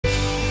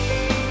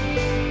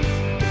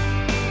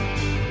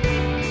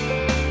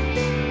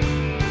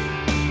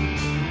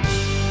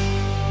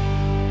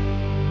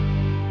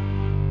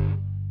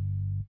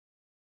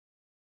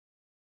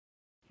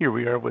Here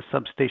we are with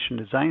Substation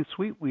Design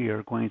Suite. We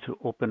are going to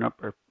open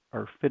up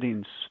our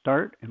fittings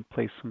start and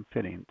place some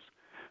fittings.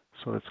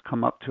 So let's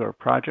come up to our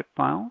project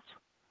files.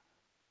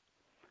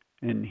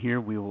 And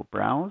here we will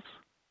browse.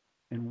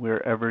 And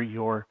wherever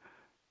your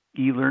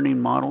e-learning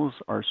models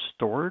are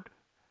stored,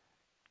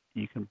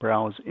 you can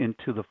browse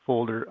into the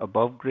folder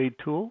above Grade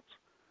Tools,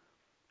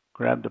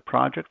 grab the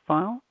project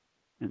file,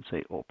 and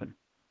say Open.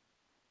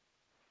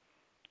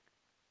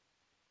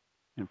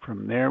 And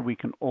from there we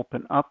can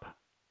open up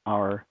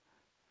our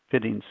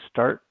fitting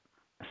start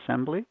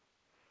assembly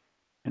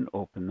and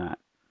open that.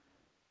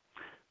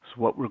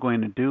 So what we're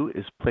going to do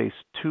is place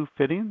two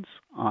fittings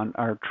on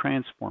our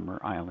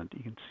transformer island.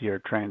 You can see our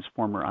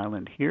transformer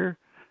island here,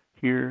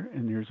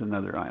 and there's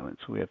another island.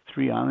 So we have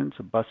three islands,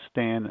 a bus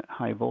stand, a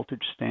high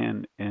voltage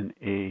stand, and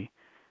a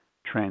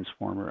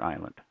transformer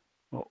island.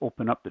 We'll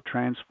open up the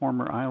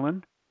transformer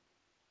island.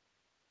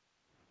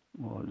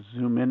 We'll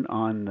zoom in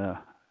on the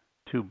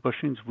two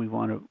bushings we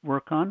want to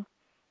work on.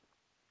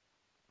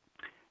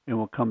 And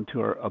we'll come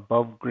to our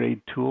above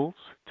grade tools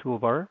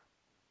toolbar.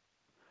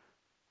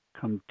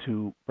 Come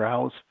to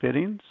browse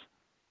fittings.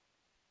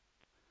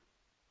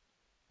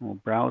 We'll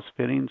browse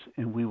fittings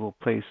and we will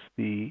place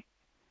the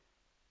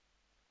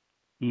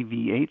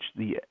EVH,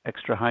 the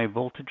extra high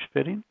voltage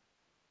fitting.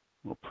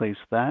 We'll place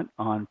that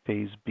on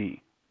phase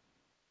B.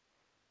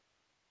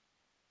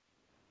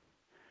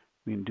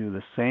 We can do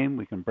the same.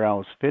 We can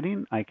browse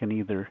fitting. I can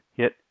either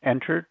hit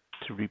enter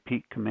to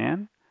repeat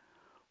command,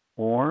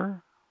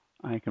 or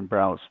I can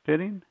browse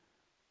fitting,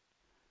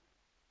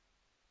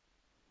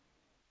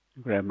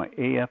 grab my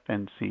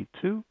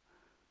AFNC2,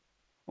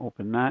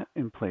 open that,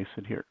 and place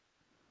it here.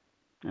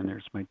 And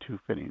there's my two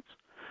fittings.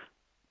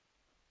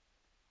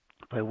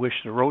 If I wish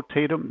to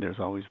rotate them, there's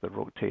always the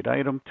rotate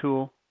item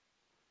tool,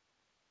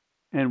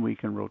 and we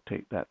can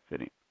rotate that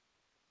fitting.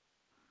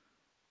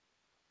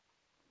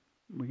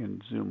 We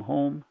can zoom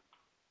home,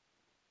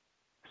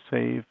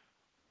 save,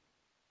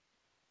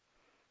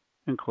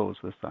 and close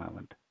this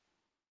island.